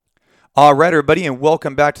All right, everybody, and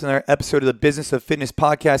welcome back to another episode of the Business of Fitness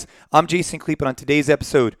podcast. I'm Jason Kleep, and on today's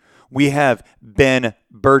episode, we have Ben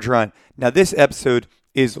Bergeron. Now, this episode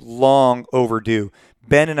is long overdue.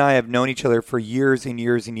 Ben and I have known each other for years and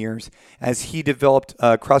years and years. As he developed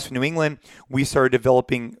CrossFit New England, we started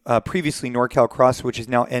developing previously NorCal CrossFit, which is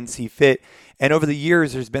now NC Fit. And over the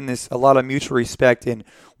years, there's been a lot of mutual respect, and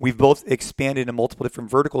we've both expanded into multiple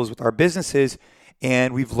different verticals with our businesses,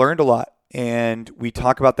 and we've learned a lot. And we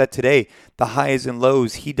talk about that today, the highs and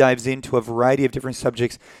lows. He dives into a variety of different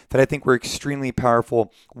subjects that I think were extremely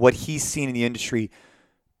powerful, what he's seen in the industry.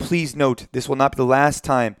 Please note, this will not be the last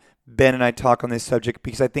time Ben and I talk on this subject,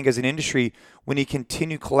 because I think as an industry, we need to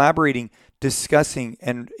continue collaborating, discussing,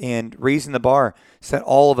 and raising the bar so that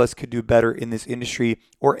all of us could do better in this industry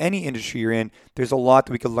or any industry you're in. There's a lot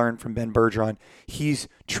that we could learn from Ben Bergeron. He's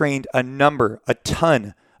trained a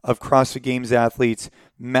ton of CrossFit Games athletes,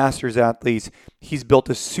 Masters athletes. He's built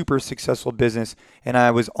a super successful business, and I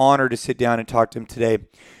was honored to sit down and talk to him today.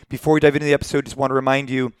 Before we dive into the episode, just want to remind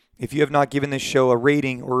you, if you have not given this show a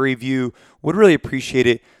rating or a review, would really appreciate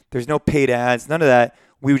it. There's no paid ads, none of that.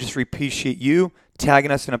 We would just appreciate you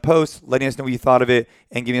tagging us in a post, letting us know what you thought of it,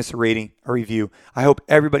 and giving us a rating, a review. I hope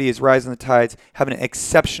everybody is rising the tides, having an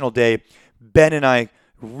exceptional day. Ben and I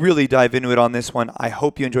really dive into it on this one. I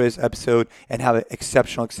hope you enjoy this episode and have an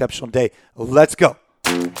exceptional day. Let's go.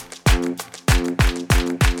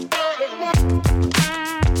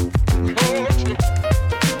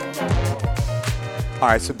 All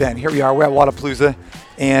right, so Ben, here we are. We're at Wodapalooza.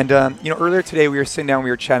 And, earlier today we were sitting down,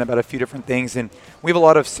 we were chatting about a few different things, and we have a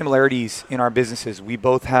lot of similarities in our businesses. We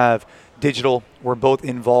both have digital, we're both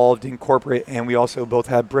involved in corporate, and we also both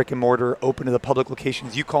have brick and mortar open to the public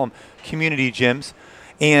locations. You call them community gyms.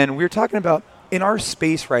 And we were talking about, in our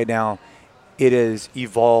space right now, it has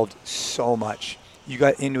evolved so much. You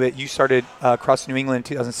got into it. You started CrossFit New England in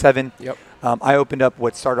 2007. Yep. I opened up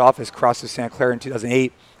what started off as CrossFit Santa Clara in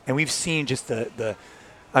 2008. And we've seen just the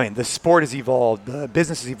sport has evolved. The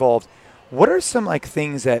business has evolved. What are some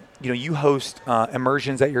things that, you host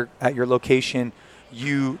immersions at your location.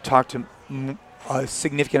 You talk to a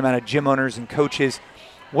significant amount of gym owners and coaches.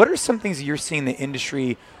 What are some things that you're seeing in the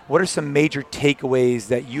industry? What are some major takeaways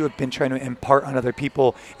that you have been trying to impart on other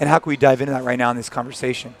people, and how can we dive into that right now in this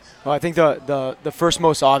conversation? Well, I think the first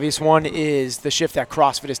most obvious one is the shift that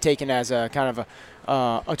CrossFit has taken as a kind of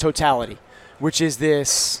a totality, which is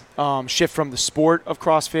this shift from the sport of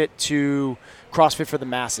CrossFit to CrossFit for the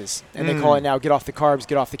masses. And they call it now get off the carbs,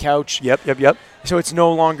 get off the couch. Yep. So it's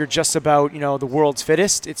no longer just about, the world's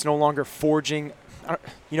fittest. It's no longer forging.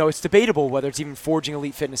 It's debatable whether it's even forging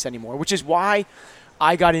elite fitness anymore, which is why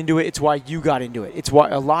I got into it. It's why you got into it. It's why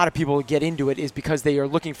a lot of people get into it, is because they are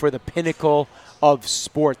looking for the pinnacle of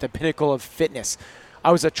sport, the pinnacle of fitness.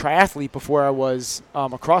 I was a triathlete before I was a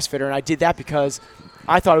CrossFitter, and I did that because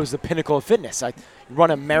I thought it was the pinnacle of fitness. I run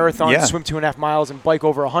a marathon, swim 2.5 miles, and bike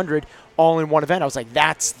over 100 all in one event. I was like,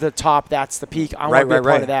 that's the top, that's the peak. I want to be a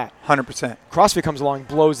part of that. 100%. CrossFit comes along,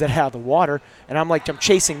 blows that out of the water, and I'm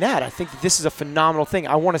chasing that. I think that this is a phenomenal thing.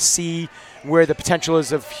 I want to see where the potential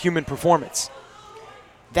is of human performance.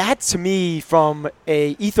 That, to me, from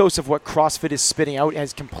a ethos of what CrossFit is spitting out,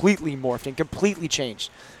 has completely morphed and completely changed.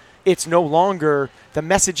 It's no longer, the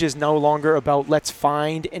message is no longer about let's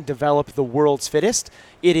find and develop the world's fittest.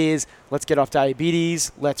 It is let's get off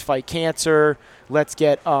diabetes, let's fight cancer, let's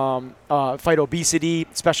get fight obesity,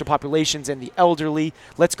 special populations, and the elderly.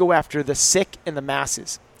 Let's go after the sick and the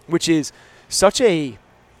masses, which is such a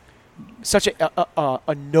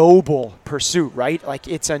noble pursuit, right?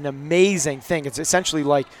 It's an amazing thing. It's essentially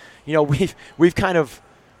we've kind of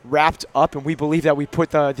wrapped up, and we believe that we put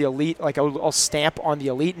the elite, a stamp on the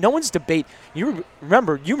elite. No one's debate. You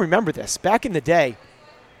remember this. Back in the day,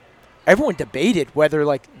 everyone debated whether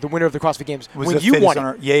the winner of the CrossFit Games, when you won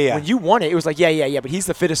it, when you won it, it was but he's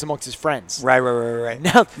the fittest amongst his friends. Right.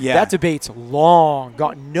 Now that debate's long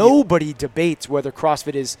gone. Nobody debates whether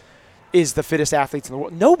CrossFit is the fittest athletes in the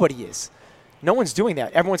world. Nobody is. No one's doing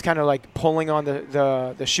that. Everyone's kind of pulling on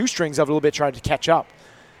the shoestrings of it a little bit, trying to catch up.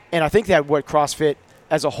 And I think that what CrossFit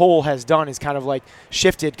as a whole has done is kind of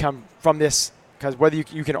shifted from this, because whether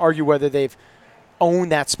you can argue whether they've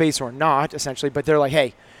owned that space or not, essentially, but they're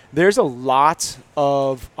hey, there's a lot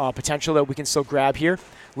of potential that we can still grab here.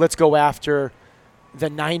 Let's go after the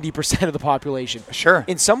 90% of the population. Sure.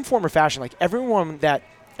 In some form or fashion, everyone that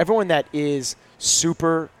is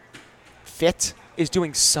super fit is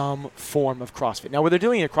doing some form of CrossFit. Now, whether they're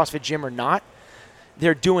doing it in a CrossFit gym or not,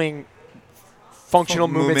 they're doing functional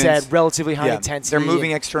movements at relatively high intensity. They're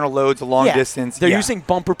moving external loads a long distance. They're using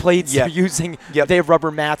bumper plates. They're using. They have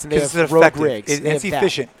rubber mats, and they have rogue rigs. It's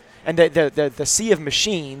efficient. And the sea of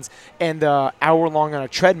machines and the hour long on a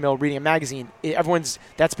treadmill reading a magazine,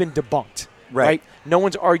 that's been debunked. Right. No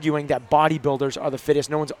one's arguing that bodybuilders are the fittest.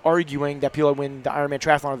 No one's arguing that people that win the Ironman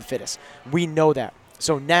triathlon are the fittest. We know that.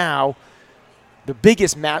 So now the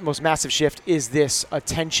biggest, most massive shift is this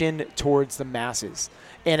attention towards the masses.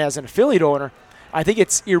 And as an affiliate owner, I think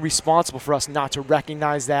it's irresponsible for us not to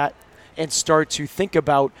recognize that and start to think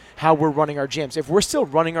about how we're running our gyms. If we're still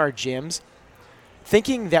running our gyms,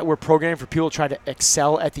 thinking that we're programming for people to try to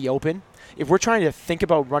excel at the Open, if we're trying to think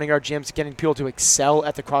about running our gyms, getting people to excel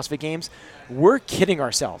at the CrossFit Games, we're kidding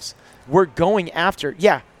ourselves. We're going after,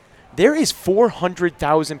 there is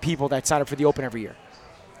 400,000 people that sign up for the Open every year.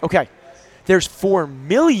 Okay. There's 4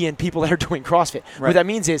 million people that are doing CrossFit. Right. What that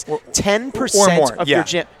means is 10% or more. of your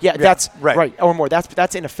gym. Yeah, that's right. Or more.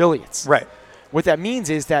 That's in affiliates. Right. What that means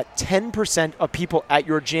is that 10% of people at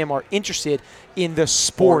your gym are interested in the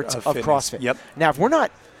sport of CrossFit. Yep. Now,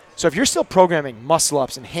 if you're still programming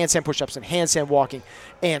muscle-ups and handstand push-ups and handstand walking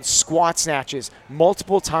and squat snatches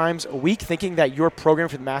multiple times a week thinking that you're programming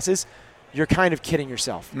for the masses, you're kind of kidding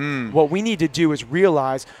yourself. What we need to do is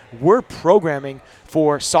realize we're programming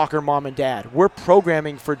for soccer mom and dad. We're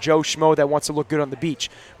programming for Joe Schmo that wants to look good on the beach.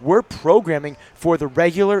 We're programming for the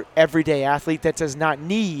regular, everyday athlete that does not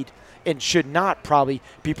need and should not probably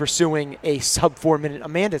be pursuing a sub 4-minute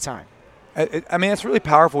Amanda time. I mean, it's really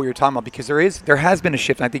powerful what you're talking about because there has been a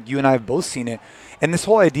shift, and I think you and I have both seen it. And this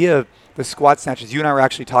whole idea of the squat snatches, you and I were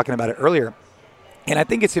actually talking about it earlier. And I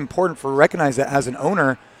think it's important for recognize that as an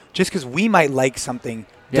owner, just because we might like something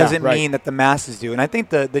doesn't mean that the masses do. And I think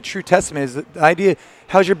the true testament is the idea,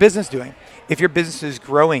 how's your business doing? If your business is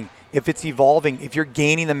growing, if it's evolving, if you're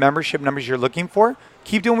gaining the membership numbers you're looking for,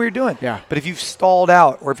 keep doing what you're doing. Yeah. But if you've stalled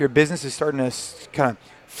out or if your business is starting to kind of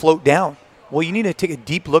float down, well, you need to take a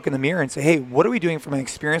deep look in the mirror and say, hey, what are we doing from an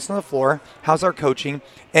experience on the floor? How's our coaching?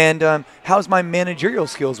 And how's my managerial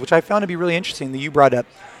skills, which I found to be really interesting that you brought up.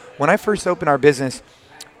 When I first opened our business,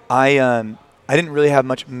 I didn't really have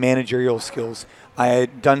much managerial skills. I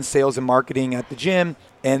had done sales and marketing at the gym,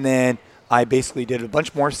 and then I basically did a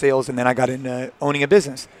bunch more sales, and then I got into owning a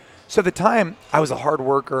business. So at the time, I was a hard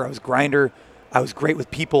worker. I was a grinder. I was great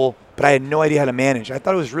with people, but I had no idea how to manage. I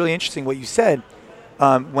thought it was really interesting what you said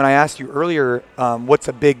when I asked you earlier what's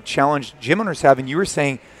a big challenge gym owners have, and you were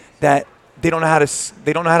saying that they don't know how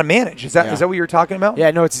to manage. Is that what you were talking about?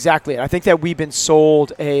 Yeah, no, it's exactly it. I think that we've been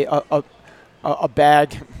sold a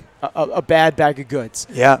bad bag of goods.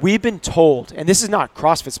 Yeah. We've been told, and this is not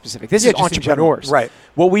CrossFit specific, this is entrepreneurs. Right.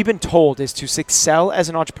 What we've been told is to excel as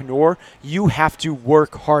an entrepreneur, you have to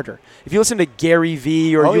work harder. If you listen to Gary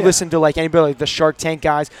Vee or listen to like anybody like the Shark Tank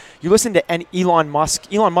guys, you listen to Elon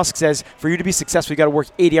Musk. Elon Musk says for you to be successful, you got to work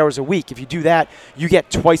 80 hours a week. If you do that, you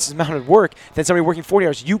get twice as amount of work than somebody working 40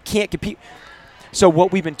 hours. You can't compete. So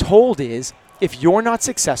what we've been told is if you're not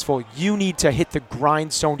successful, you need to hit the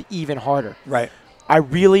grindstone even harder. Right. I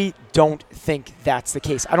really don't think that's the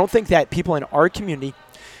case. I don't think that people in our community,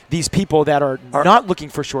 these people that are not looking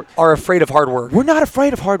for short, are afraid of hard work. We're not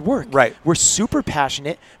afraid of hard work. Right. We're super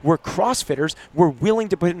passionate. We're CrossFitters. We're willing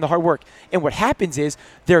to put in the hard work. And what happens is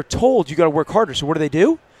they're told you got to work harder. So what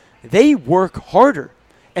do? They work harder.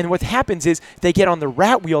 And what happens is they get on the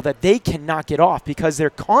rat wheel that they cannot get off because they're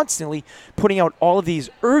constantly putting out all of these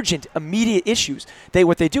urgent, immediate issues.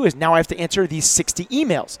 What they do is now I have to answer these 60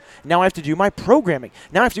 emails. Now I have to do my programming.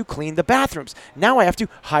 Now I have to clean the bathrooms. Now I have to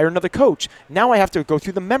hire another coach. Now I have to go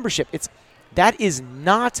through the membership. That is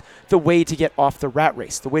not the way to get off the rat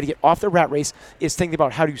race. The way to get off the rat race is thinking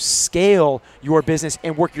about how to scale your business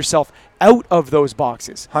and work yourself out of those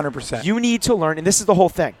boxes. 100%. You need to learn, and this is the whole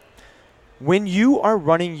thing. When you are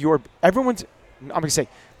running I'm going to say,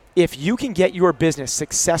 if you can get your business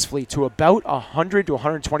successfully to about 100 to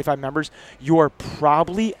 125 members, you are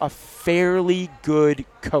probably a fairly good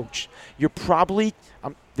coach. You're probably,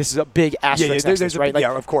 this is a big asterisk, right?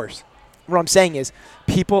 Yeah, of course. What I'm saying is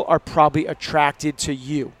people are probably attracted to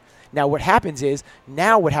you. Now what happens is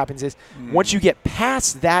once you get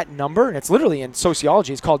past that number, and it's literally in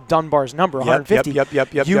sociology, it's called Dunbar's number, 150.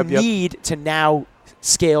 You need to now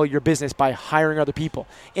scale your business by hiring other people.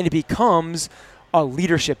 And it becomes a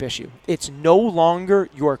leadership issue. It's no longer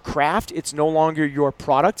your craft. It's no longer your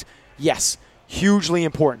product. Yes, hugely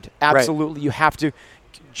important. Absolutely. Right. You have to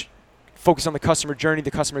focus on the customer journey, the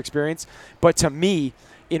customer experience. But to me,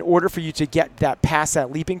 in order for you to get that past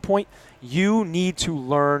that leaping point, you need to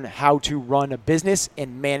learn how to run a business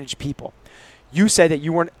and manage people. You said that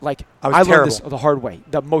you weren't I learned this the hard way,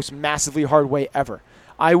 the most massively hard way ever.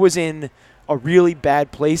 I was in a really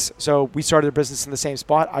bad place, so we started a business in the same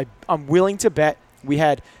spot. I'm willing to bet we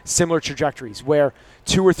had similar trajectories where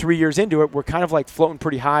 2 or 3 years into it, we're kind of like floating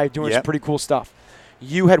pretty high, doing some pretty cool stuff.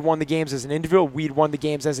 You had won the games as an individual. We'd won the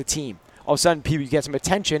games as a team. All of a sudden, people get some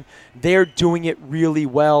attention. They're doing it really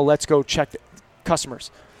well. Let's go check the customers.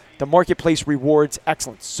 The marketplace rewards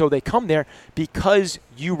excellence. So they come there because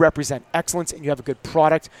you represent excellence and you have a good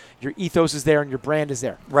product. Your ethos is there and your brand is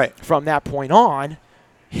there. Right. From that point on,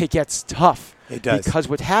 it gets tough. It does. Because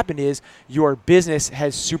what happened is your business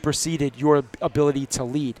has superseded your ability to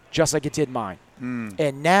lead, just like it did mine.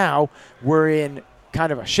 And now we're in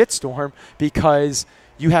kind of a shitstorm because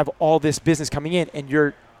you have all this business coming in and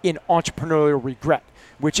you're in entrepreneurial regret,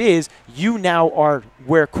 which is you now are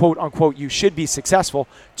where, quote unquote, you should be successful,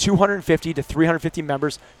 250 to 350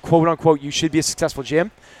 members, quote unquote, you should be a successful gym,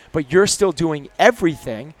 but you're still doing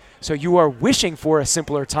everything, so you are wishing for a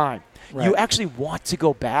simpler time. Right. You actually want to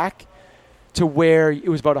go back to where it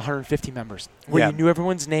was about 150 members, where you knew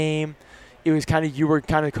everyone's name. It was kind of, you were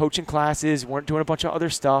kind of coaching classes, weren't doing a bunch of other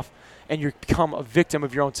stuff, and you become a victim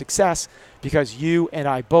of your own success because you and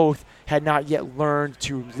I both had not yet learned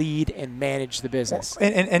to lead and manage the business.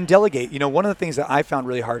 And delegate. You know, one of the things that I found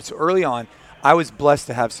really hard, so early on, I was blessed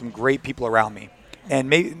to have some great people around me. And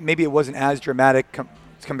maybe it wasn't as dramatic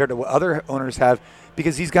compared to what other owners have,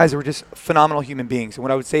 because these guys were just phenomenal human beings. And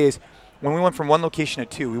what I would say is, when we went from one location to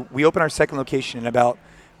two, we opened our second location in about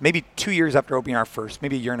maybe 2 years after opening our first,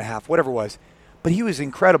 maybe a year and a half, whatever it was. But he was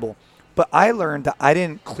incredible. But I learned that I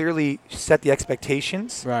didn't clearly set the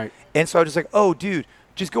expectations. Right. And so I was just like, oh, dude,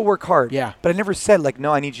 just go work hard. Yeah. But I never said, like,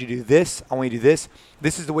 no, I need you to do this. I want you to do this.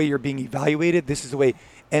 This is the way you're being evaluated. This is the way.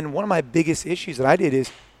 And one of my biggest issues that I did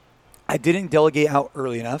is I didn't delegate out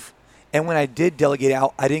early enough. And when I did delegate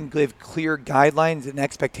out, I didn't give clear guidelines and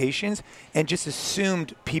expectations and just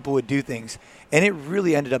assumed people would do things. And it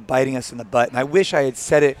really ended up biting us in the butt. And I wish I had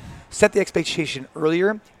set the expectation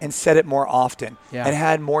earlier and set it more often and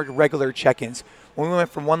had more regular check-ins. When we went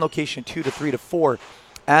from one location, 2 to 3 to 4,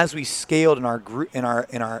 as we scaled in our group, in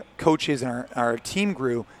our coaches and our team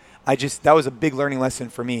grew, that was a big learning lesson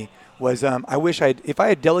for me. Was I wish if I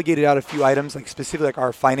had delegated out a few items, like specifically like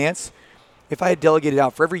our finance, if I had delegated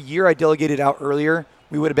out for every year I delegated out earlier,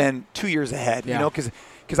 we would have been 2 years ahead. You know,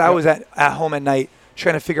 because I was at home at night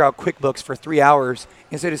trying to figure out QuickBooks for 3 hours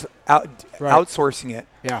instead of just outsourcing it.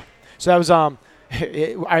 Yeah. So that was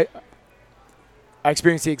I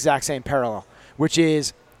experienced the exact same parallel, which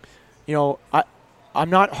is, you know, I'm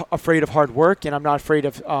not afraid of hard work, and I'm not afraid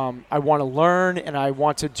of I want to learn and I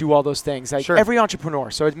want to do all those things. Like every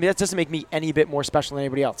entrepreneur. So that doesn't make me any bit more special than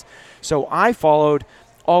anybody else. So I followed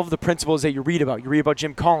all of the principles that you read about. You read about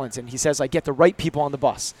Jim Collins, and he says, like, get the right people on the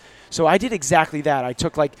bus. So I did exactly that. I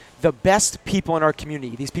took, like, the best people in our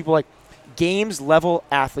community, these people like games level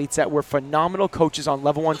athletes that were phenomenal coaches on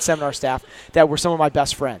level 1 seminar staff that were some of my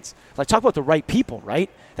best friends. Like, talk about the right people, right?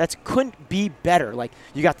 That couldn't be better. Like,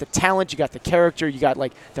 you got the talent, you got the character, you got,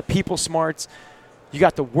 like, the people smarts, you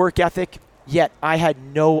got the work ethic. Yet I had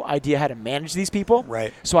no idea how to manage these people.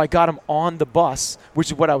 Right. So I got them on the bus, which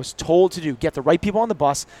is what I was told to do. Get the right people on the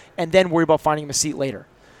bus and then worry about finding them a seat later.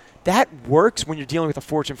 That works when you're dealing with a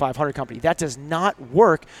Fortune 500 company. That does not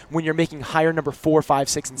work when you're making hire number 4, 5,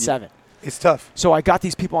 6, and 7. It's tough. So I got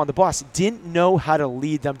these people on the bus, didn't know how to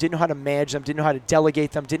lead them, didn't know how to manage them, didn't know how to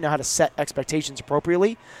delegate them, didn't know how to set expectations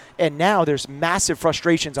appropriately. And now there's massive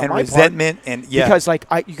frustrations on my part. And resentment. And because, like,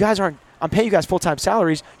 you guys aren't, I'm paying you guys full-time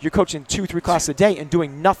salaries. You're coaching 2-3 classes a day and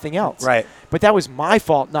doing nothing else. Right. But that was my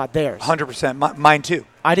fault, not theirs. 100%. Mine too.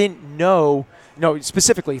 I didn't know. No,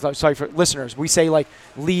 specifically, sorry for listeners, we say, like,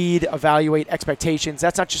 lead, evaluate, expectations.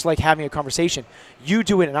 That's not just like having a conversation. You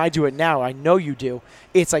do it and I do it now. I know you do.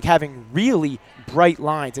 It's like having really bright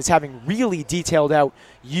lines. It's having really detailed out.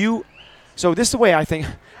 So this is the way I think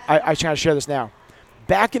I try to share this now.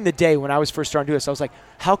 Back in the day when I was first starting to do this, I was like,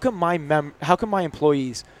 how come my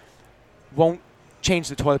employees won't change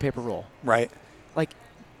the toilet paper roll? Right. Like,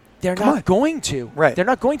 they're not going to. Right. They're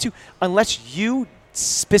not going to unless you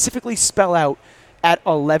specifically spell out at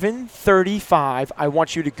 11:35, I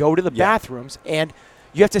want you to go to the bathrooms, and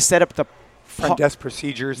you have to set up the front desk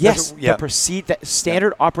procedures. Yes, the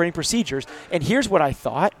standard operating procedures. And here's what I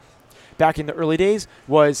thought back in the early days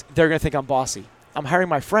was they're going to think I'm bossy. I'm hiring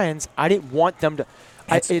my friends. I didn't want them to.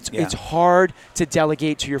 It's hard to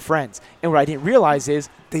delegate to your friends. And what I didn't realize is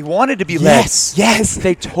they wanted to be led. Yes.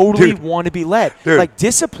 They totally want to be led. Dude. Like,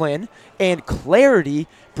 discipline and clarity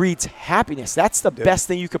breeds happiness. That's the best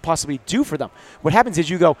thing you could possibly do for them. What happens is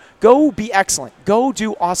you go be excellent. Go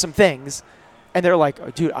do awesome things. And they're like, oh,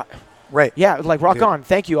 dude, right. Yeah, like, rock on.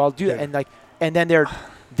 Thank you. I'll do that. And then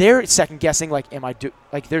they're second guessing, like,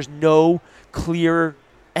 there's no clear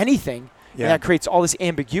anything Yeah. And that creates all this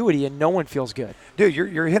ambiguity, and no one feels good. Dude,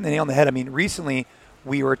 you're hitting the nail on the head. I mean, recently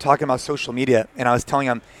we were talking about social media, and I was telling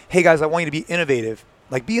them, hey, guys, I want you to be innovative.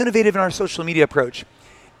 Like, be innovative in our social media approach.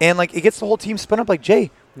 And, like, it gets the whole team spun up like, Jay,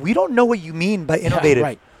 we don't know what you mean by innovative. Yeah,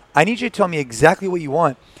 right. I need you to tell me exactly what you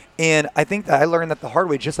want. And I think that I learned that the hard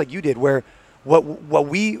way, just like you did, where what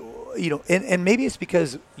we, and maybe it's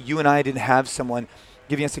because you and I didn't have someone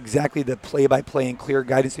giving us exactly the play-by-play and clear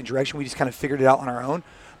guidance and direction. We just kind of figured it out on our own.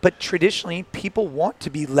 But traditionally, people want to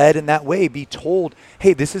be led in that way, be told,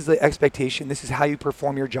 hey, this is the expectation, this is how you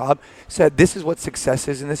perform your job, said this is what success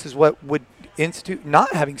is, and this is what would institute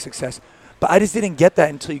not having success. But I just didn't get that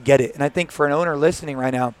until you get it. And I think for an owner listening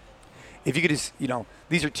right now, if you could just,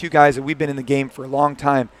 these are two guys that we've been in the game for a long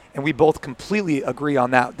time, and we both completely agree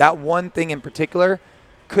on that. That one thing in particular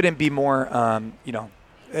couldn't be more,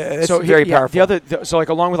 it's very powerful. So like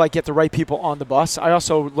along with like get the right people on the bus, I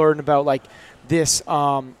also learned about like this.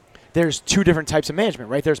 There's two different types of management,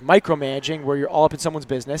 right? There's micromanaging, where you're all up in someone's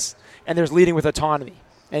business, and there's leading with autonomy.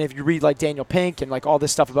 And if you read like Daniel Pink and like all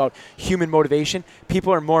this stuff about human motivation,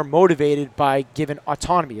 people are more motivated by given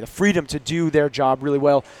autonomy, the freedom to do their job really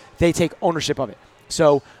well. They take ownership of it.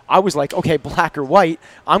 So I was like, okay, black or white,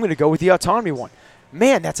 I'm going to go with the autonomy one.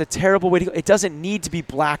 Man, that's a terrible way to go. It doesn't need to be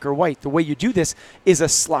black or white. The way you do this is a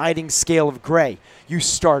sliding scale of gray. You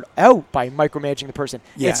start out by micromanaging the person.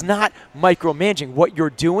 Yeah. It's not micromanaging. What you're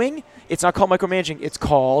doing, it's not called micromanaging. It's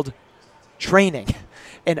called training.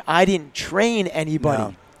 And I didn't train anybody.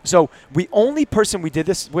 No. So the only person we did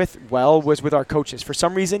this with was with our coaches. For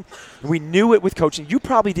some reason, we knew it with coaching. You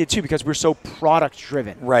probably did too, because we're so product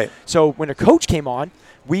driven. Right. So when a coach came on,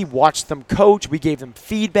 we watched them coach. We gave them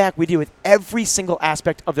feedback. We deal with every single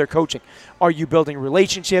aspect of their coaching. Are you building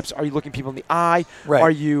relationships? Are you looking people in the eye? Right.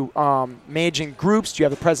 Are you managing groups? Do you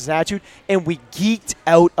have the presence and attitude? And we geeked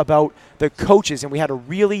out about the coaches, and we had a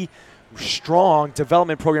really strong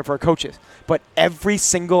development program for our coaches. But every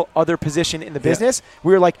single other position in the business,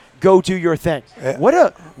 we were like, go do your thing. Yeah.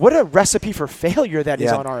 What a recipe for failure that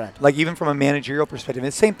is on our end. Like even from a managerial perspective,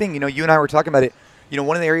 it's the same thing. You and I were talking about it.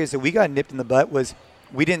 One of the areas that we got nipped in the butt was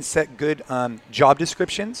we didn't set good job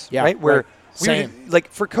descriptions, right? Where like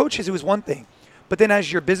for coaches, it was one thing. But then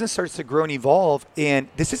as your business starts to grow and evolve, and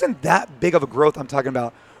this isn't that big of a growth I'm talking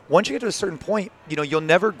about. Once you get to a certain point, you'll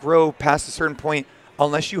never grow past a certain point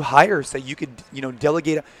unless you hire so you could,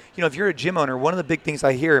 delegate. If you're a gym owner, one of the big things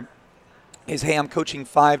I hear is, hey, I'm coaching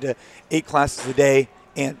 5 to 8 classes a day,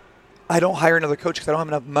 and I don't hire another coach because I don't have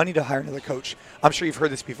enough money to hire another coach. I'm sure you've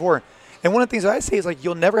heard this before. And one of the things that I say is, like,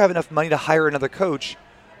 you'll never have enough money to hire another coach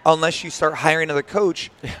unless you start hiring another coach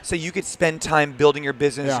so you could spend time building your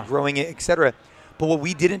business, growing it, et cetera. But what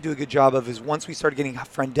we didn't do a good job of is once we started getting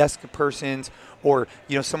front desk persons or,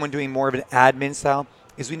 someone doing more of an admin style,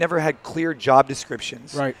 is we never had clear job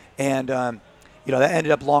descriptions. Right. And, that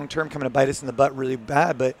ended up long-term coming to bite us in the butt really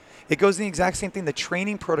bad. But it goes the exact same thing. The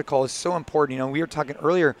training protocol is so important. We were talking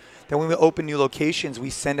earlier that when we open new locations, we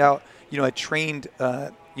send out, a trained,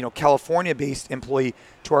 California-based employee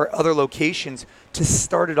to our other locations to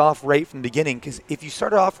start it off right from the beginning. Because if you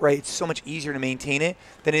start it off right, it's so much easier to maintain it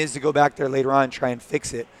than it is to go back there later on and try and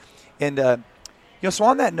fix it. And, so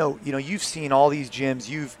on that note, you've seen all these gyms,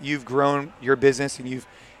 you've grown your business and you've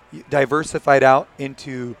diversified out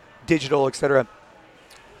into digital, et cetera.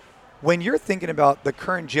 When you're thinking about the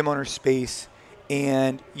current gym owner space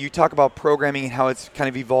and you talk about programming and how it's kind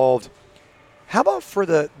of evolved, how about for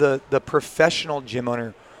the professional gym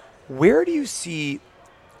owner, where do you see,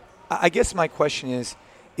 I guess my question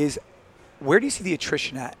is where do you see the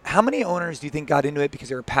attrition at? How many owners do you think got into it because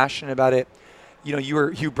they were passionate about it?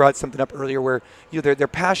 You brought something up earlier where they're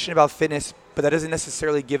passionate about fitness, but that doesn't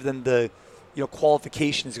necessarily give them the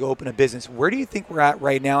qualifications to go open a business. Where do you think we're at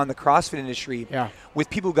right now in the CrossFit industry with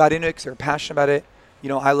people who got into it because they're passionate about it?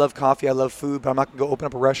 I love coffee, I love food, but I'm not going to go open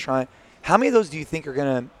up a restaurant. How many of those do you think are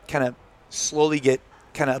going to kind of slowly get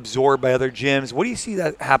kind of absorbed by other gyms? What do you see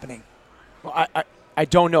that happening? Well, I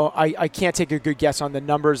don't know. I can't take a good guess on the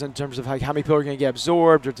numbers in terms of how many people are going to get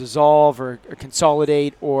absorbed or dissolve or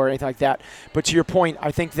consolidate or anything like that. But to your point,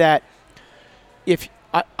 I think that if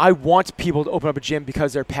I want people to open up a gym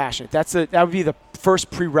because they're passionate. That would be the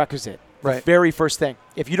first prerequisite. Right. The very first thing.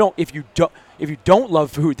 If you don't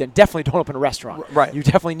love food, then definitely don't open a restaurant. Right. You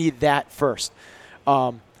definitely need that first.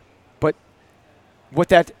 But what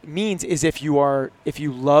that means is if you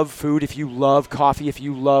love food, if you love coffee, if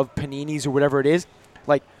you love paninis or whatever it is,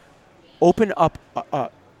 like open up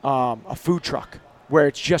a food truck where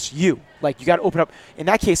it's just you. Like you got to open up. In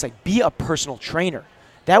that case, like be a personal trainer.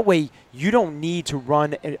 That way you don't need to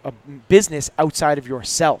run a business outside of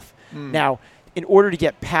yourself. Now, in order to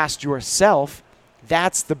get past yourself,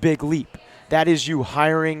 that's the big leap. That is you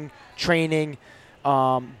hiring, training,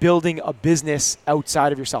 building a business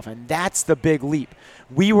outside of yourself. And that's the big leap.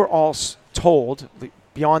 We were all told,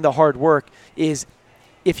 beyond the hard work, is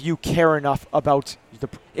if you care enough about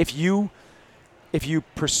if you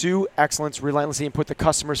pursue excellence relentlessly and put the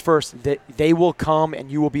customers first, they will come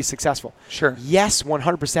and you will be successful. Sure. Yes,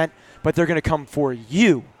 100%, but they're going to come for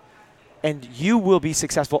you. And you will be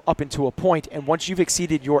successful up until a point. And once you've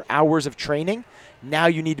exceeded your hours of training, now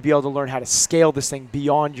you need to be able to learn how to scale this thing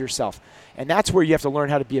beyond yourself. And that's where you have to learn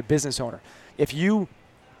how to be a business owner. If you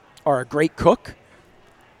are a great cook,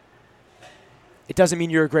 it doesn't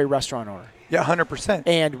mean you're a great restaurant owner. Yeah, 100%.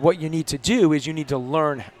 And what you need to do is you need to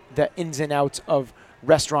learn the ins and outs of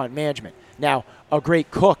restaurant management. Now, a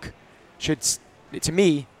great cook should, to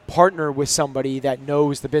me, partner with somebody that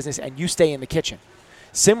knows the business and you stay in the kitchen.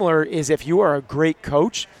 Similar is if you are a great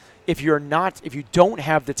coach, if you don't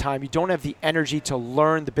have the time, you don't have the energy to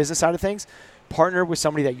learn the business side of things, partner with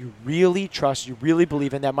somebody that you really trust, you really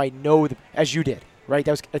believe in, that might know, as you did, right?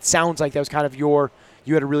 It sounds like that was kind of you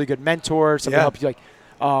had a really good mentor, somebody helped you.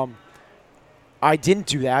 I didn't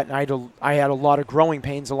do that, and I had a lot of growing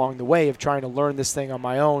pains along the way of trying to learn this thing on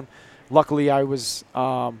my own. Luckily, I was,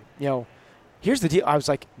 here's the deal. I was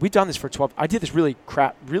like, we've done this for 12. I did this really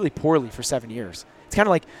poorly for 7 years. It's kind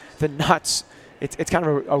of like the nuts. It's kind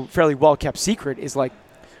of a fairly well-kept secret. Is like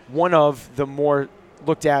one of the more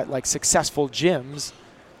looked at like successful gyms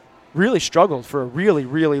really struggled for a really,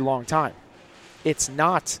 really long time. It's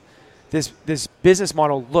not. This business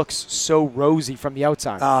model looks so rosy from the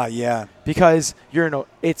outside. Yeah. Because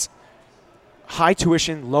it's high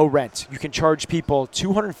tuition, low rent. You can charge people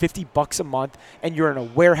 $250 a month, and you're in a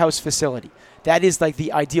warehouse facility. That is like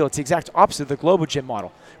the ideal. It's the exact opposite of the Globo Gym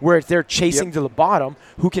model, where if they're chasing to the bottom,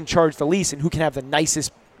 who can charge the least and who can have the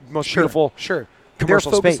nicest, most beautiful commercial They're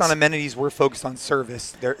focused space. on amenities. We're focused on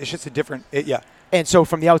service. It's just a different, And so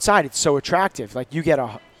from the outside, it's so attractive. Like you get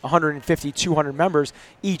 150, 200 members,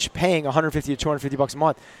 each paying $150 to $250 a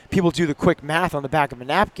month. People do the quick math on the back of a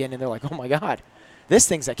napkin, and they're like, oh, my God, this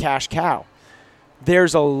thing's a cash cow.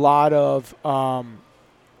 There's a lot of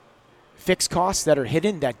fixed costs that are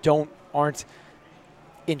hidden that aren't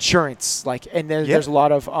insurance. And there's a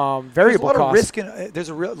lot of variable costs. There's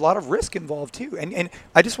a lot of risk involved, too. And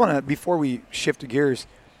I just want to, before we shift gears,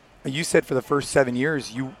 you said for the first 7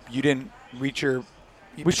 years you didn't reach your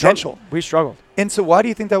potential. We struggled. And so why do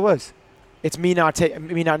you think that was? It's me not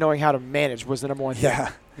knowing how to manage was the number one thing.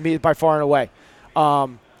 Yeah. Me by far and away.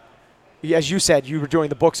 As you said, you were doing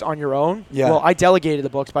the books on your own. Yeah. Well, I delegated the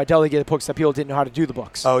books, but I delegated the books that people didn't know how to do the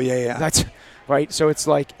books. Oh, yeah. That's right. So it's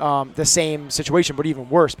like the same situation, but even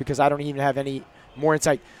worse because I don't even have any more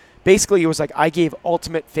insight. Basically, it was like I gave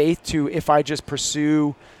ultimate faith to if I just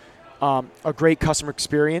pursue a great customer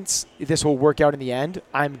experience, this will work out in the end.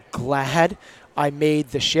 I'm glad I made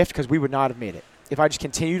the shift because we would not have made it. If I just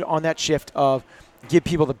continued on that shift of give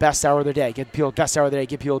people the best hour of their day, give people the best hour of the day,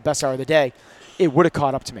 give people the best hour of the day, it would have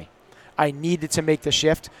caught up to me. I needed to make the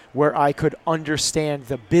shift where I could understand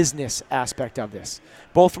the business aspect of this,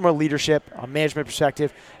 both from a leadership, a management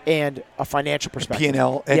perspective, and a financial perspective.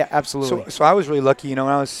 P&L. Yeah, absolutely. So I was really lucky. When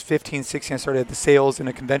I was 15, 16, I started at the sales in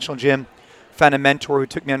a conventional gym, found a mentor who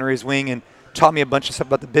took me under his wing and taught me a bunch of stuff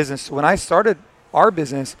about the business. So when I started our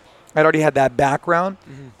business, I'd already had that background.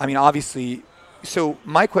 Mm-hmm. I mean, obviously. So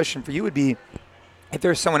my question for you would be, if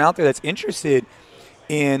there's someone out there that's interested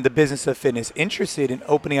in the business of fitness, interested in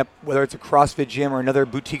opening up, whether it's a CrossFit gym or another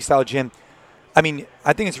boutique-style gym, I mean,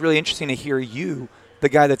 I think it's really interesting to hear you, the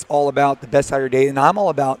guy that's all about the best hour of your day, and I'm all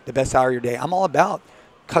about the best hour of your day. I'm all about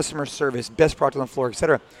customer service, best product on the floor, et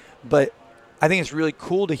cetera. But I think it's really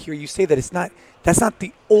cool to hear you say that that's not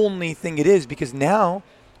the only thing it is, because now,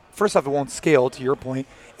 first off, it won't scale, to your point.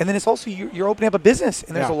 And then it's also you're opening up a business,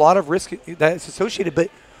 and there's a lot of risk that's associated. But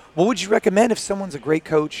what would you recommend if someone's a great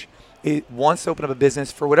coach, wants to open up a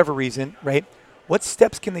business for whatever reason, right? What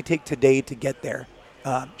steps can they take today to get there?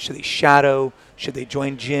 Should they shadow? Should they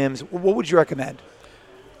join gyms? What would you recommend?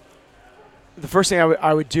 The first thing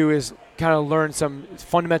I would do is kind of learn some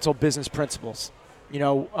fundamental business principles.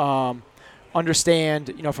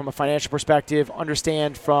 Understand, from a financial perspective,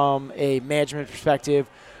 understand from a management perspective,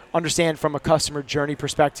 understand from a customer journey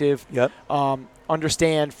perspective,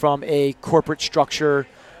 understand from a corporate structure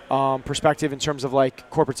perspective in terms of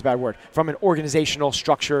corporate's a bad word, from an organizational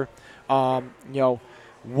structure,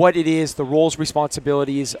 what it is, the roles,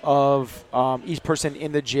 responsibilities of each person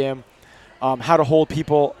in the gym, how to hold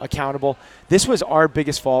people accountable. This was our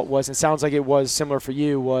biggest fault and sounds like it was similar for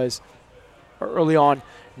you, was early on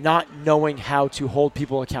not knowing how to hold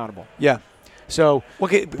people accountable. Yeah. So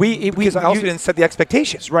because I also didn't set the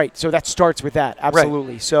expectations. Right. So that starts with that.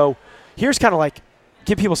 Absolutely. Right. So here's kind of like,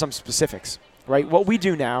 give people some specifics, right? What we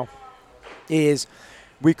do now is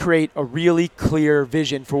we create a really clear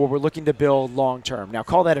vision for what we're looking to build long term. Now,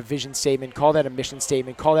 call that a vision statement, call that a mission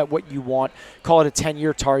statement, call that what you want, call it a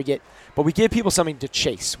 10-year target. But we give people something to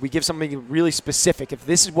chase. We give something really specific. If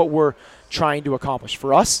this is what we're trying to accomplish.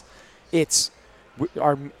 For us, it's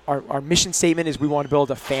our mission statement is we want to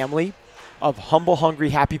build a family of humble, hungry,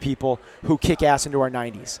 happy people who kick ass into our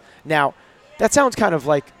 90s. Now, that sounds kind of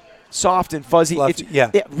like soft and fuzzy. Fluffy,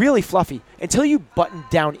 It's really fluffy until you button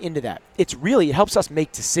down into that. It helps us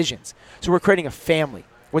make decisions. So we're creating a family.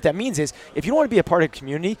 What that means is if you want to be a part of a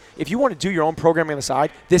community, if you want to do your own programming on the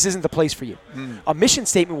side, this isn't the place for you. A mission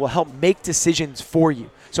statement will help make decisions for you.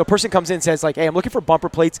 So a person comes in and says like, hey, I'm looking for bumper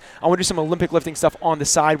plates. I want to do some Olympic lifting stuff on the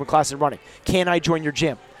side when class is running. Can I join your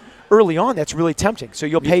gym? Early on, that's really tempting. So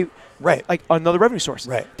you'll pay like another revenue source.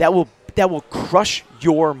 Right. That will crush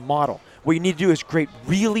your model. What you need to do is create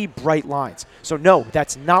really bright lines. So no,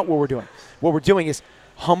 that's not what we're doing. What we're doing is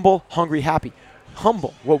humble, hungry, happy.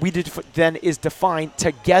 Humble, what we did then is define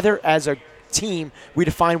together as a team, we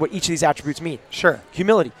define what each of these attributes mean. Sure.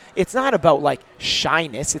 Humility. It's not about like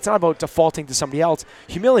shyness. It's not about defaulting to somebody else.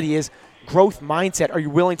 Humility is growth mindset. Are you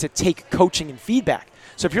willing to take coaching and feedback?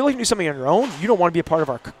 So if you're looking to do something on your own, you don't want to be a part of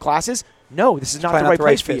our classes, no, this is not the right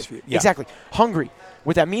place for you. Yeah. Exactly. Hungry.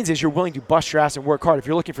 What that means is you're willing to bust your ass and work hard. If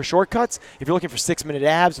you're looking for shortcuts, if you're looking for 6-minute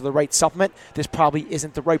abs or the right supplement, this probably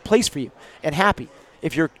isn't the right place for you. And happy.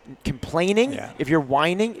 If you're complaining, if you're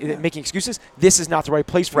whining, making excuses, this is not the right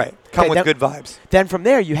place for you. Come with good vibes. Then from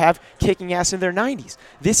there, you have kicking ass in their 90s.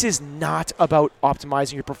 This is not about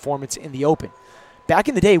optimizing your performance in the open. Back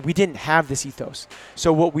in the day, we didn't have this ethos.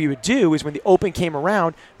 So what we would do is when the open came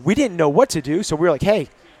around, we didn't know what to do. So we were like, hey,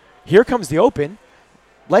 here comes the open.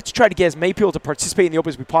 Let's try to get as many people to participate in the open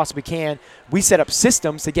as we possibly can. We set up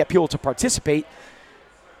systems to get people to participate.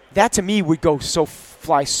 That to me would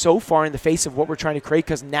fly so far in the face of what we're trying to create,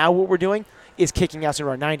 because now what we're doing is kicking ass into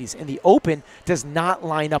our 90s. And the open does not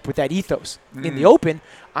line up with that ethos. In the open,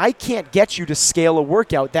 I can't get you to scale a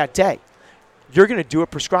workout that day. You're going to do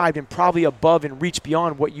it prescribed and probably above and reach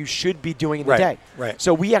beyond what you should be doing in the day. Right.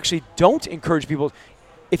 So we actually don't encourage people.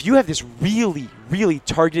 If you have this really, really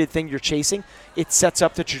targeted thing you're chasing, it sets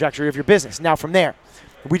up the trajectory of your business. Now from there,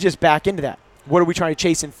 we just back into that. What are we trying to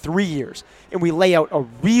chase in 3 years? And we lay out a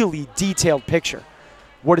really detailed picture.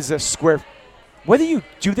 What is a square? Whether you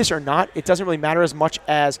do this or not, it doesn't really matter as much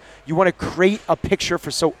as you want to create a picture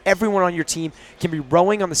so everyone on your team can be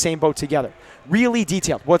rowing on the same boat together. Really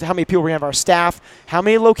detailed. How many people we have on our staff? How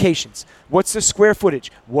many locations? What's the square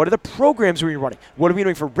footage? What are the programs we're running? What are we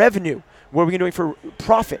doing for revenue? What are we doing for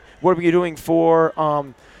profit? What are we doing for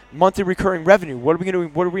monthly recurring revenue? What are we doing?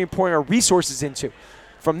 What are we pouring our resources into?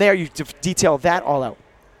 From there, you detail that all out.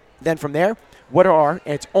 Then from there, and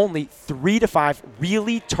it's only 3 to 5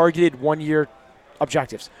 really targeted 1-year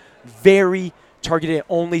objectives. Very targeted,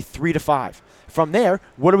 only 3 to 5. From there,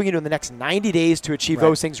 what are we going to do in the next 90 days to achieve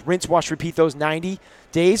those things? Rinse, wash, repeat those 90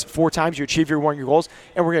 days. 4 times you achieve your 1-year goals.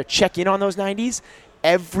 And we're going to check in on those 90s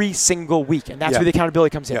every single week. And that's where the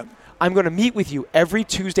accountability comes in. Yep. I'm going to meet with you every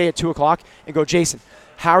Tuesday at 2 o'clock and go, Jason,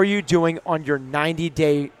 how are you doing on your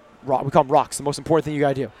 90-day rock? We call them rocks, the most important thing you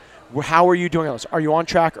got to do. How are you doing on those? Are you on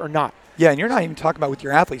track or not? Yeah, and you're not even talking about with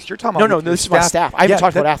your athletes. You're talking about No, this is my staff. I haven't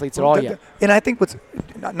talked about athletes at all yet. And I think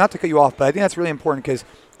not to cut you off, but I think that's really important, because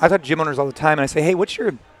I talk to gym owners all the time, and I say, hey, what's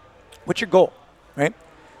your goal, right?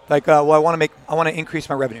 Like, well, I want to increase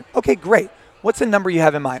my revenue. Okay, great. What's the number you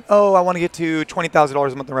have in mind? Oh, I want to get to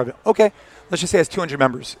 $20,000 a month in revenue. Okay, let's just say it has 200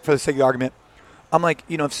 members for the sake of the argument. I'm like,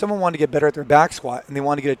 if someone wanted to get better at their back squat and they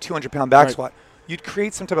want to get a 200-pound back squat, you'd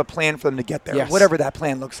create some type of plan for them to get there, whatever that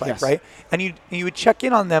plan looks like, right? And you would check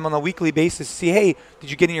in on them on a weekly basis to see, hey,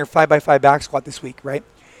 did you get in your 5x5 back squat this week, right?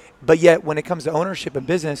 But yet, when it comes to ownership and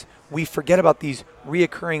business, we forget about these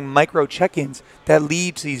reoccurring micro check-ins that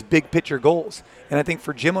lead to these big picture goals. And I think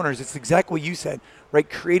for gym owners, it's exactly what you said, right?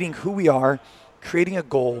 Creating who we are, creating a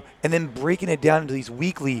goal, and then breaking it down into these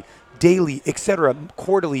weekly, daily, etc.,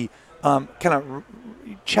 quarterly kind of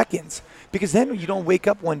check-ins. Because then you don't wake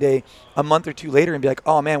up one day a month or two later and be like,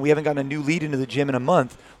 oh, man, we haven't gotten a new lead into the gym in a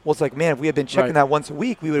month. Well, it's like, man, if we had been checking that once a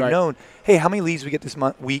week, we would have known, hey, how many leads we get this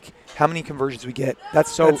week, how many conversions we get.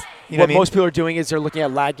 What most people are doing is they're looking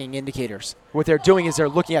at lagging indicators. What they're doing is they're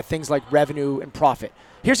looking at things like revenue and profit.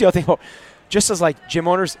 Here's the other thing. Just as like gym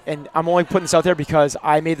owners, and I'm only putting this out there because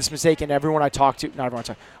I made this mistake, and everyone I talk to, not everyone I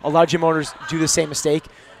talk to, a lot of gym owners do the same mistake,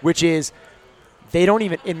 which is they don't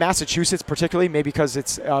even, in Massachusetts particularly, maybe because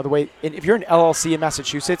it's the way, if you're an LLC in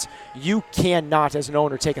Massachusetts, you cannot as an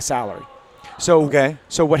owner take a salary.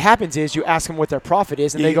 So what happens is you ask them what their profit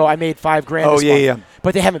is, and they go, "I made $5,000 Oh, this yeah, month," yeah.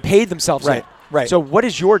 but they haven't paid themselves Right, yet. right. So what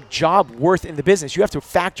is your job worth in the business? You have to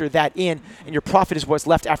factor that in, and your profit is what's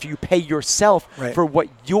left after you pay yourself Right. for what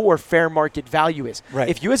your fair market value is. Right.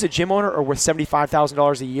 If you as a gym owner are worth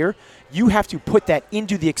 $75,000 a year, you have to put that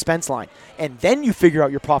into the expense line, and then you figure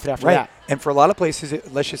out your profit after Right. that. And for a lot of places,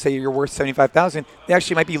 let's just say you're worth $75,000, they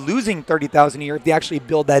actually might be losing $30,000 a year if they actually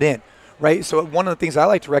build that in, right? So one of the things I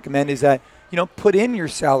like to recommend is that, put in your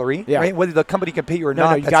salary, Yeah. right? Whether the company can pay you or No,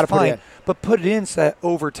 not, you that's gotta put it fine. in. But put it in so that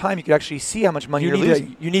over time you can actually see how much money you're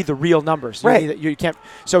losing. You need the real numbers. Right. You can't.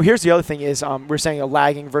 So here's the other thing is we're saying a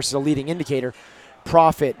lagging versus a leading indicator.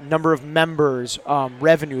 Profit, number of members,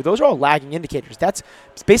 revenue. Those are all lagging indicators. That's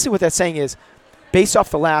basically what that's saying is based off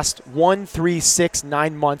the last 1, 3, 6,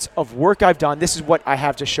 9 months of work I've done, this is what I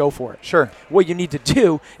have to show for it. Sure. What you need to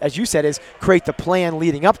do, as you said, is create the plan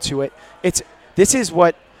leading up to it. This is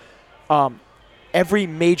what every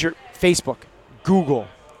major Facebook, Google,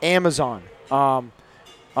 Amazon,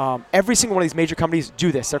 every single one of these major companies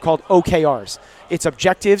do this. They're called OKRs. It's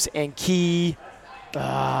objectives and key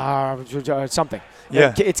something.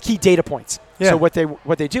 Yeah. It's key data points. Yeah. So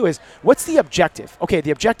what they do is, what's the objective? Okay,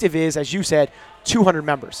 the objective is, as you said, 200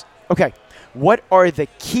 members. Okay, what are the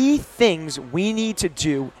key things we need to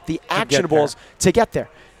do, the actionables to get there?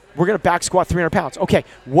 We're going to back squat 300 pounds. Okay,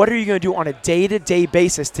 what are you going to do on a day-to-day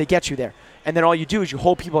basis to get you there? And then all you do is you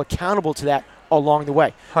hold people accountable to that along the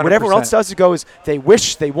way. 100%. What everyone else does is they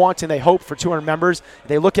wish, they want, and they hope for 200 members.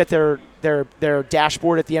 They look at their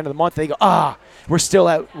dashboard at the end of the month. They go, we're still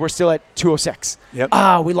at 206. Yep.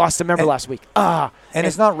 We lost a member last week. And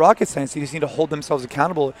it's not rocket science. They just need to hold themselves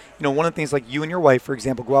accountable. One of the things, like you and your wife, for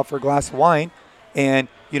example, go out for a glass of wine, and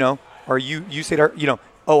or you say to her,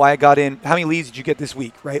 I got in. How many leads did you get this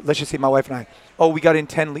week? Right? Let's just say my wife and I. We got in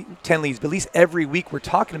 10 leads. But at least every week we're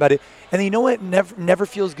talking about it. And then you know what? Never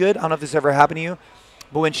feels good. I don't know if this ever happened to you,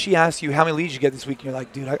 but when she asks you how many leads you get this week, and you're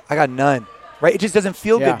like, dude, I got none. Right? It just doesn't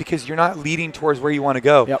feel good because you're not leading towards where you want to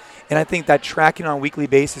go. Yep. And I think that tracking on a weekly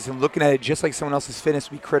basis and looking at it just like someone else's fitness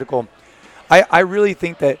would be critical. I really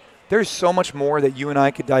think that there's so much more that you and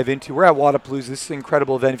I could dive into. We're at Wodapalooza. This is an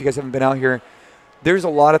incredible event. If you guys haven't been out here, there's a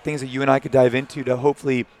lot of things that you and I could dive into to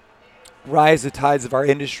hopefully rise the tides of our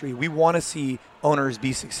industry. We want to see owners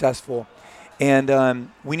be successful, and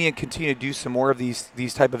we need to continue to do some more of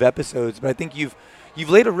these type of episodes. But I think you've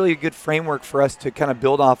laid a really good framework for us to kind of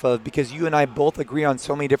build off of, because you and I both agree on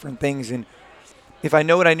so many different things. And if I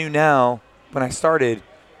know what I knew now when I started,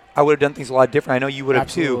 I would have done things a lot different. I know you would have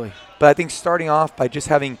too. But I think starting off by just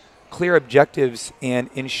having clear objectives and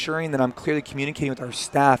ensuring that I'm clearly communicating with our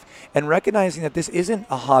staff and recognizing that this isn't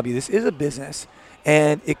a hobby, this is a business,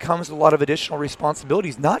 and it comes with a lot of additional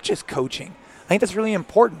responsibilities, not just coaching. I think that's really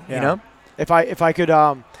important, If I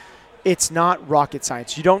could, it's not rocket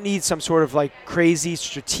science. You don't need some sort of like crazy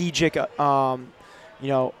strategic, thing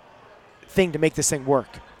to make this thing work.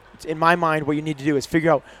 In my mind, what you need to do is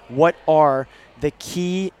figure out what are the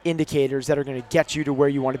key indicators that are going to get you to where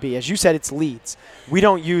you want to be. As you said, it's leads. We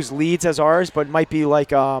don't use leads as ours, but it might be like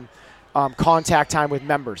contact time with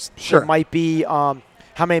members. Sure. It might be how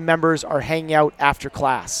many members are hanging out after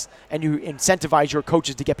class, and you incentivize your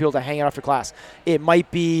coaches to get people to hang out after class. It might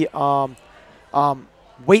be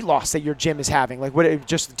weight loss that your gym is having,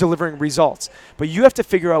 just delivering results. But you have to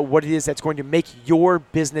figure out what it is that's going to make your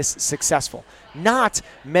business successful, not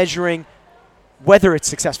measuring whether it's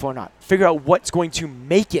successful or not. Figure out what's going to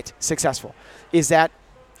make it successful. Is that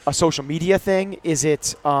a social media thing? Is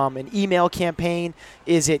it an email campaign?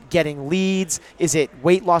 Is it getting leads? Is it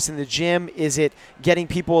weight loss in the gym? Is it getting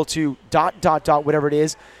people to ... whatever it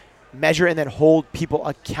is? Measure and then hold people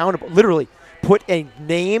accountable. Literally, put a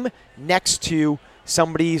name next to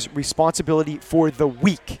somebody's responsibility for the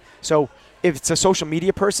week. So if it's a social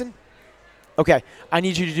media person, okay, I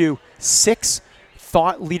need you to do 6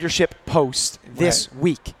 thought leadership posts this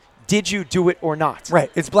week. Did you do it or not? Right.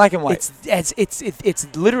 It's black and white.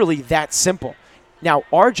 It's literally that simple. Now,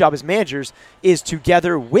 our job as managers is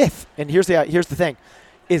together with, and here's the thing,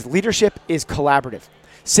 is leadership is collaborative.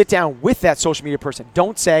 Sit down with that social media person.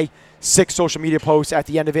 Don't say 6 social media posts at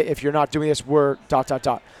the end of it. If you're not doing this, we're ...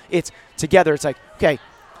 It's together. It's like, okay,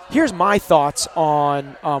 here's my thoughts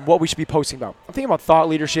on what we should be posting about. I'm thinking about thought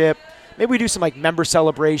leadership. Maybe we do some like member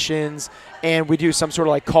celebrations, and we do some sort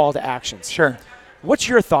of like call to actions. Sure. What's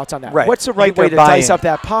your thoughts on that? Right. What's the right way to dice up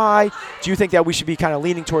that pie? Do you think that we should be kind of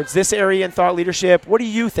leaning towards this area in thought leadership? What do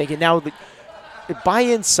you think? And now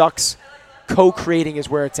buy-in sucks. Co-creating is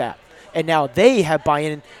where it's at. And now they have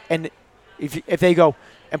buy-in, and if they go,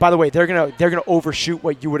 and by the way, they're gonna overshoot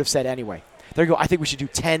what you would have said anyway. They go, I think we should do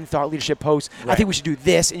 10 thought leadership posts. I Right. think we should do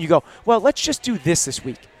this. And you go, well, let's just do this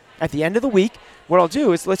week. At the end of the week, what I'll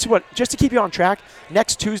do is just to keep you on track,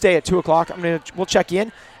 next Tuesday at 2 o'clock, we'll check in,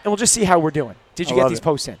 and we'll just see how we're doing. Did you I get love these it.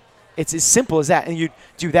 posts in? It's as simple as that. And you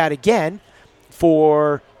do that again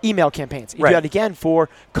for email campaigns. You Right. do that again for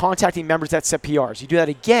contacting members that set PRs. You do that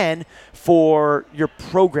again for your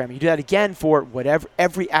program. You do that again for whatever,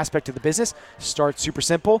 every aspect of the business. Start super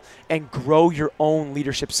simple and grow your own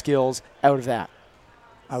leadership skills out of that.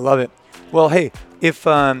 I love it. Well, hey, if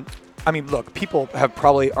look, people have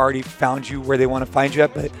probably already found you where they want to find you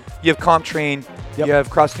at, but you have CompTrain, Yep. you have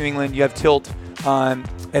Cross New England, you have Tilt, and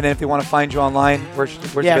then if they want to find you online, where's the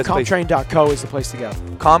best place? CompTrain.co is the place to go.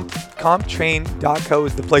 CompTrain.co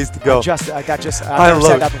is the place to go. I've never I said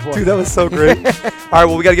love that it. before. Dude, that was so great. All right,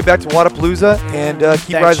 well, we got to get back to Wadapalooza and keep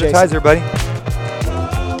Thanks, rising the Jason. tides, everybody.